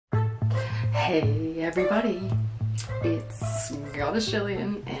Hey everybody, it's Goddess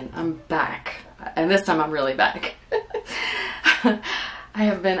Jillian and I'm back, and this time I'm really back. I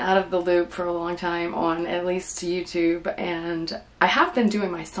have been out of the loop for a long time on at least YouTube, and I have been doing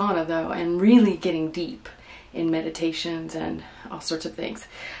my sauna though and really getting deep in meditations and all sorts of things.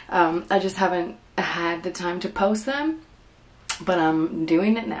 I just haven't had the time to post them, but I'm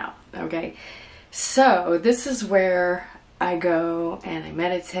doing it now, okay? So this is where I go and I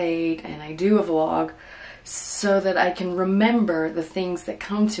meditate and I do a vlog so that I can remember the things that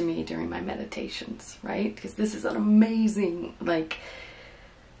come to me during my meditations, right? Because this is an amazing, like,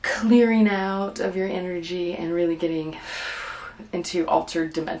 clearing out of your energy and really getting into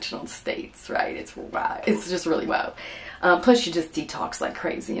altered dimensional states, right? It's wow. It's just really wow. Plus you just detox like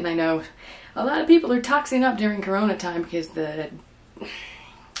crazy. And I know a lot of people are toxing up during Corona time because the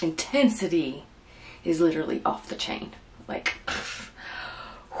intensity is literally off the chain. Like,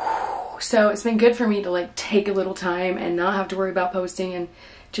 so it's been good for me to like take a little time and not have to worry about posting and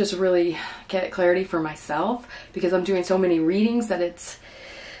just really get clarity for myself, because I'm doing so many readings that it's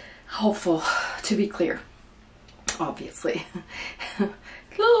helpful to be clear, obviously.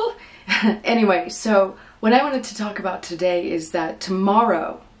 Anyway, so what I wanted to talk about today is that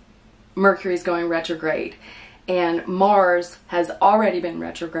tomorrow Mercury is going retrograde and Mars has already been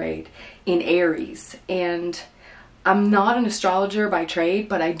retrograde in Aries. And I'm not an astrologer by trade,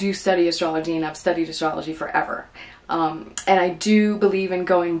 but I do study astrology and I've studied astrology forever. And I do believe in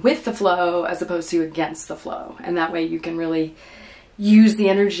going with the flow as opposed to against the flow. And that way you can really use the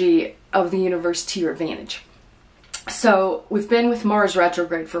energy of the universe to your advantage. So we've been with Mars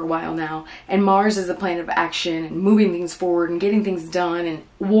retrograde for a while now, and Mars is a planet of action and moving things forward and getting things done and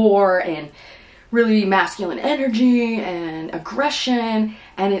war and really masculine energy and aggression.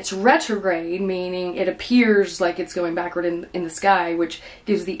 And it's retrograde, meaning it appears like it's going backward in the sky, which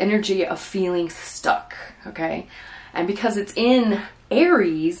gives the energy of feeling stuck, okay? And because it's in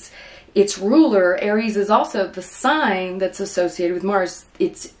Aries, its ruler, Aries is also the sign that's associated with Mars.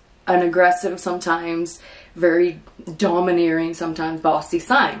 It's an aggressive, sometimes very domineering, sometimes bossy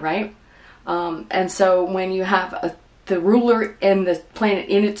sign, right? And so when you have the ruler and the planet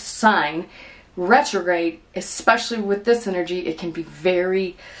in its sign retrograde, especially with this energy, it can be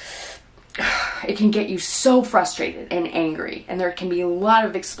it can get you so frustrated and angry, and there can be a lot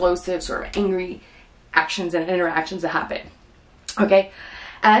of explosive sort of angry actions and interactions that happen, okay?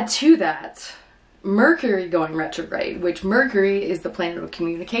 Add to that Mercury going retrograde, which Mercury is the planet of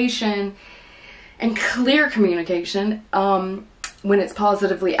communication and clear communication when it's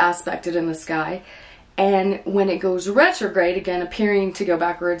positively aspected in the sky. And when it goes retrograde, again appearing to go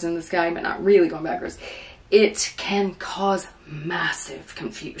backwards in the sky but not really going backwards, it can cause massive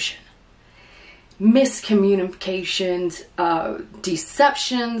confusion, miscommunications,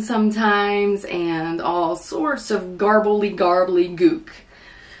 deception sometimes, and all sorts of garbly gook.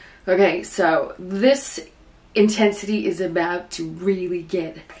 Okay, so this intensity is about to really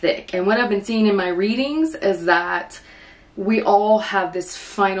get thick. And what I've been seeing in my readings is that we all have this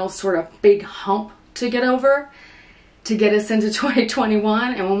final sort of big hump to get over to get us into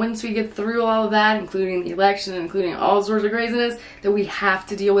 2021. And once we get through all of that, including the election, including all sorts of craziness that we have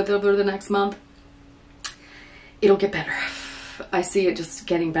to deal with over the next month, it'll get better. I see it just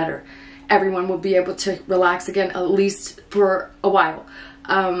getting better. Everyone will be able to relax again, at least for a while.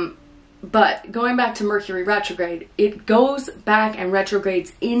 But going back to Mercury retrograde, it goes back and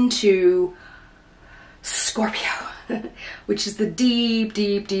retrogrades into Scorpio, which is the deep,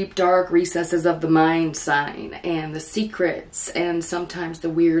 deep, deep, dark recesses of the mind sign, and the secrets, and sometimes the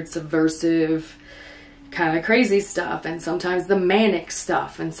weird, subversive, kind of crazy stuff, and sometimes the manic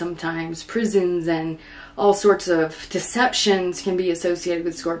stuff, and sometimes prisons and all sorts of deceptions can be associated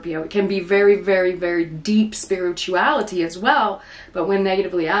with Scorpio. It can be very, very, very deep spirituality as well, but when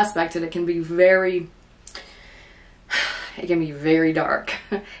negatively aspected, it can be very dark.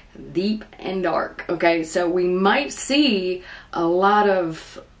 Deep and dark. Okay, so we might see a lot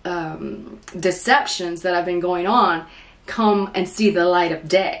of deceptions that have been going on come and see the light of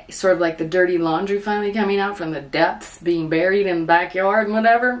day, sort of like the dirty laundry finally coming out from the depths, being buried in the backyard and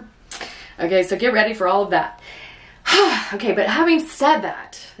whatever. Okay, so get ready for all of that. Okay, but having said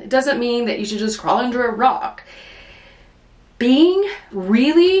that, it doesn't mean that you should just crawl under a rock. Being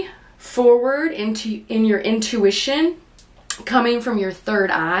really forward in your intuition, coming from your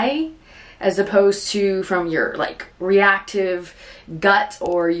third eye, as opposed to from your like reactive gut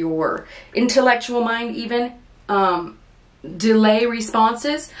or your intellectual mind even, delay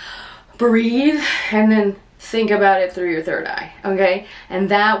responses, breathe, and then think about it through your third eye, okay? And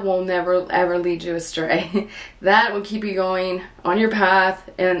that will never ever lead you astray. That will keep you going on your path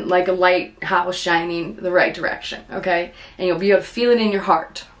and like a lighthouse shining the right direction, okay? And you'll be able to feel it in your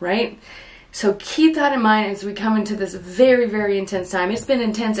heart, right? So keep that in mind as we come into this very, very intense time. It's been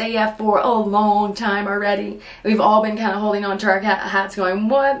intense AF for a long time already. We've all been kind of holding on to our hats going,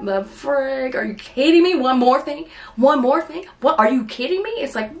 what the frick? Are you kidding me? One more thing? One more thing? What? Are you kidding me?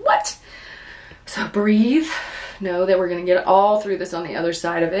 It's like, what? So breathe. Know that we're going to get all through this on the other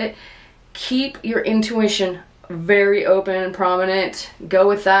side of it. Keep your intuition very open and prominent. Go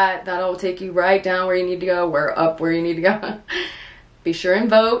with that. That'll take you right down where you need to go. Where up where you need to go. Be sure and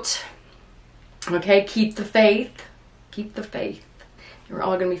vote. Okay, keep the faith. Keep the faith. We're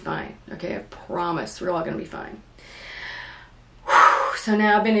all going to be fine. Okay, I promise we're all going to be fine. Whew. So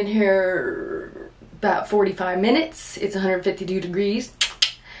now I've been in here about 45 minutes. It's 152 degrees.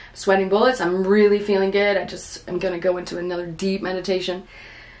 Sweating bullets. I'm really feeling good. I'm going to go into another deep meditation.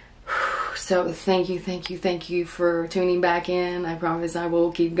 So thank you for tuning back in. I promise I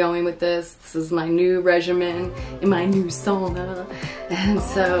will keep going with this. This is my new regimen in my new sauna. And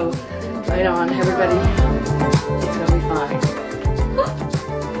so, right on, everybody.